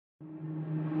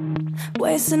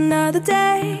Waste another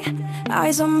day,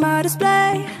 eyes on my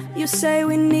display. You say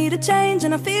we need a change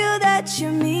and I feel that you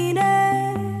mean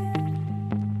it.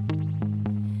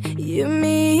 You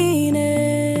mean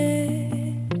it.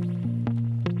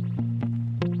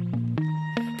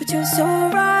 But you're so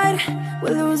right,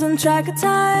 we're losing track of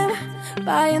time,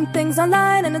 buying things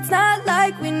online and it's not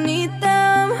like we need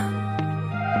them.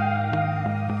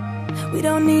 We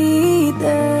don't need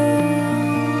them.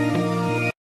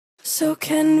 So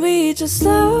can we just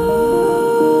slow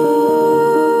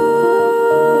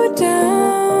down?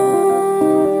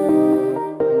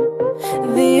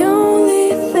 The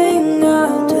only thing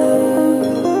I'll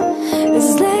do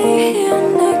is lay here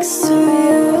next to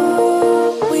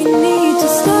you. We need to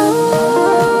slow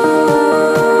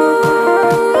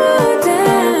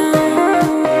down.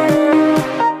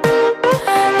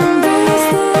 Embrace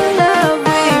the love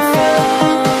we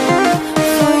found.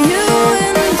 For you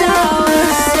and I are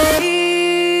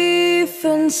safe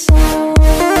and sound.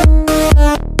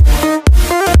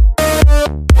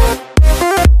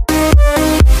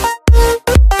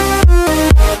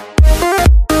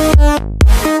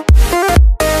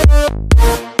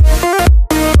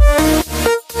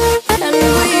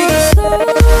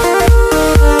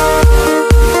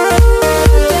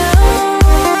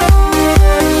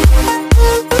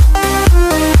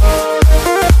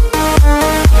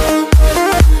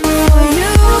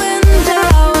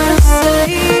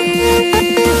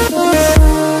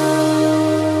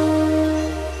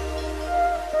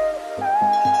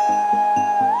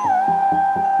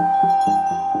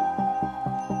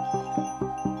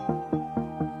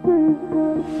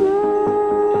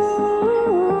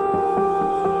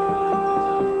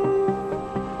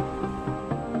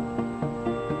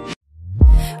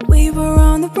 We were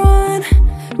on the run,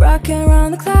 rocking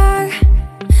around the clock.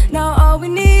 Now all we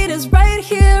need is right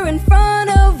here in front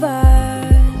of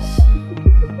us.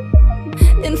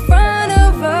 In front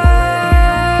of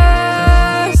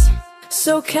us.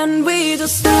 So can we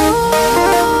just slow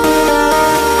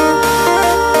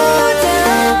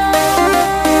down?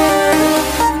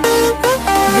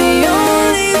 The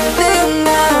only thing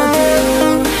I'll do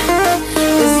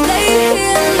is lay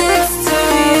here next to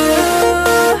you.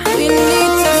 We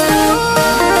need to slow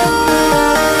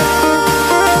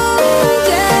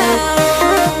down.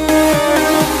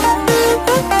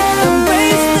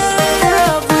 Embrace the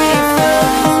love we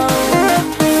found.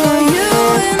 For you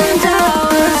and I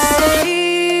are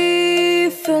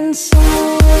safe and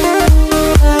sound.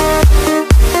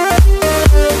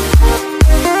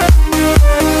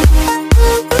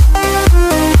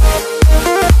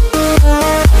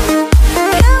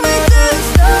 Can we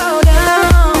just slow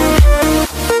down?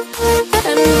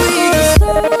 And we just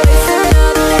slow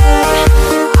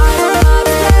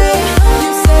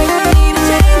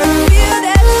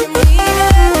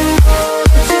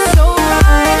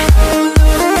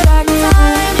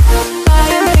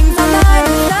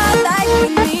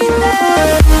another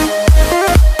day. I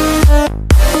don't know how to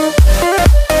say. You say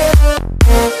we need a change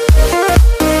and feel that you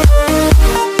mean it.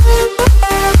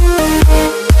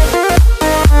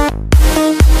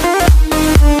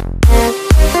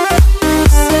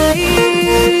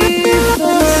 But you're so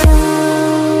right, we're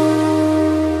losing track of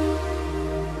time,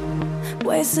 buying things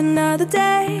online, it's not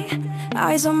like we need them. Waste another day,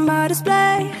 eyes on my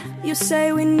display. You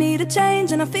say we need a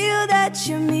change and I feel that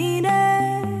you mean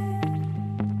it.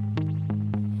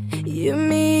 You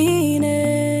mean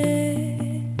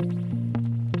it.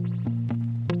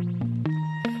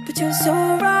 But you're so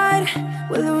right,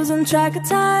 we're losing track of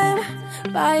time,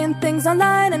 buying things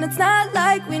online and it's not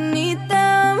like we need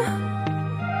them.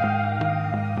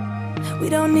 We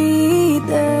don't need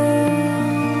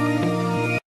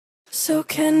them. So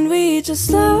can we just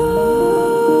slow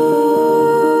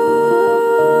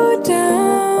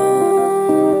down?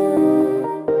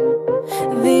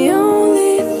 The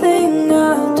only thing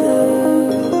I'll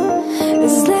do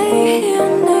is lay here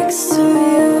next to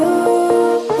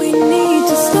you. We need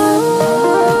to slow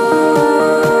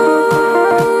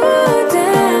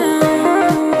down.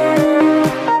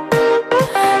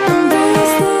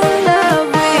 Embrace the love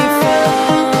we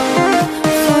found.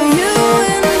 For you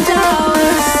and I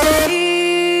are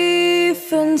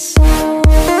safe and sound.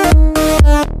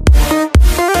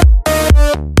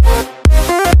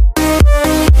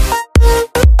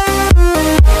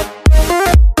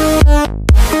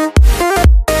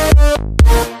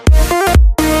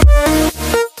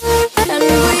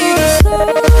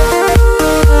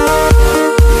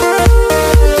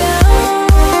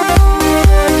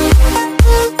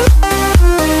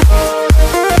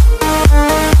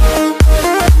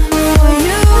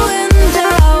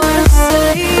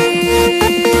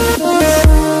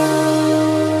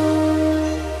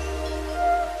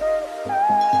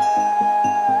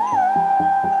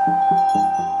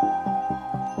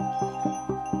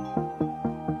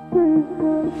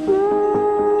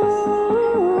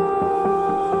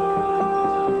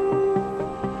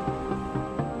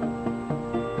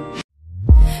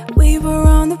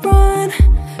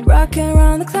 rocking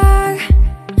around the clock.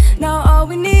 Now all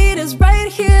we need is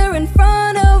right here in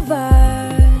front of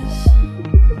us.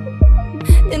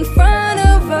 In front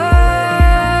of us.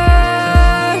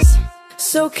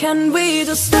 So can we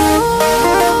just slow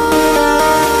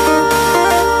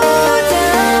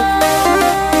down?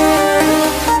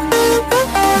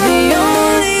 The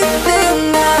only thing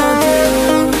I'll do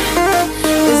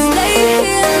is lay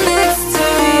here next to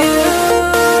you.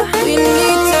 We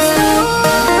need to slow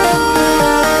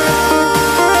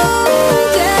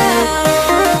down.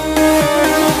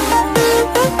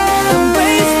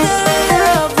 Embrace the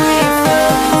love we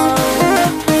found.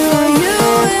 For you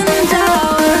and I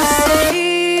are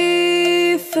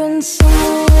safe and sound.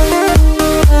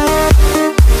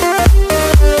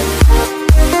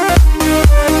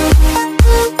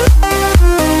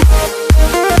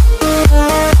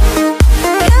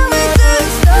 Can we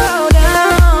just slow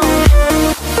down?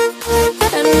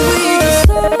 And we just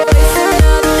waste another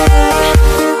day. I don't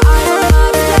know how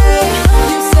to play.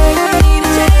 You say we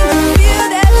need a change, feel that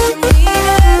you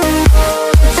need it.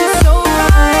 But you're so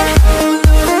right, we're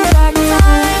losing track of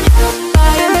time.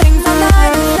 Buying things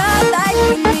online, it's not like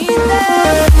we need them.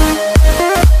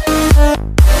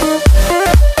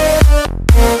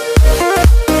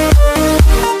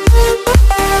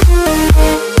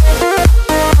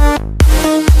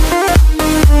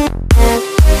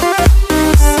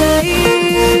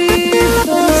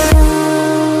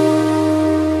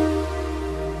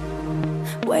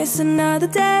 Waste another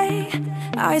day,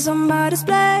 eyes on my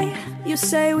display. You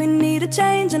say we need a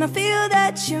change, and I feel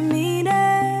that you mean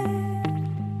it.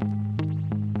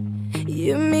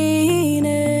 You mean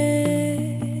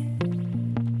it.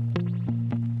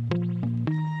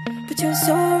 But you're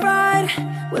so right,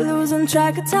 we're losing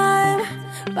track of time.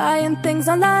 Buying things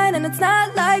online, and it's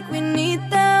not like we need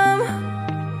them.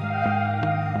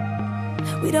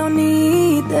 We don't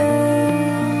need them.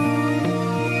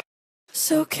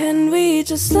 So can we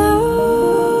just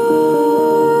slow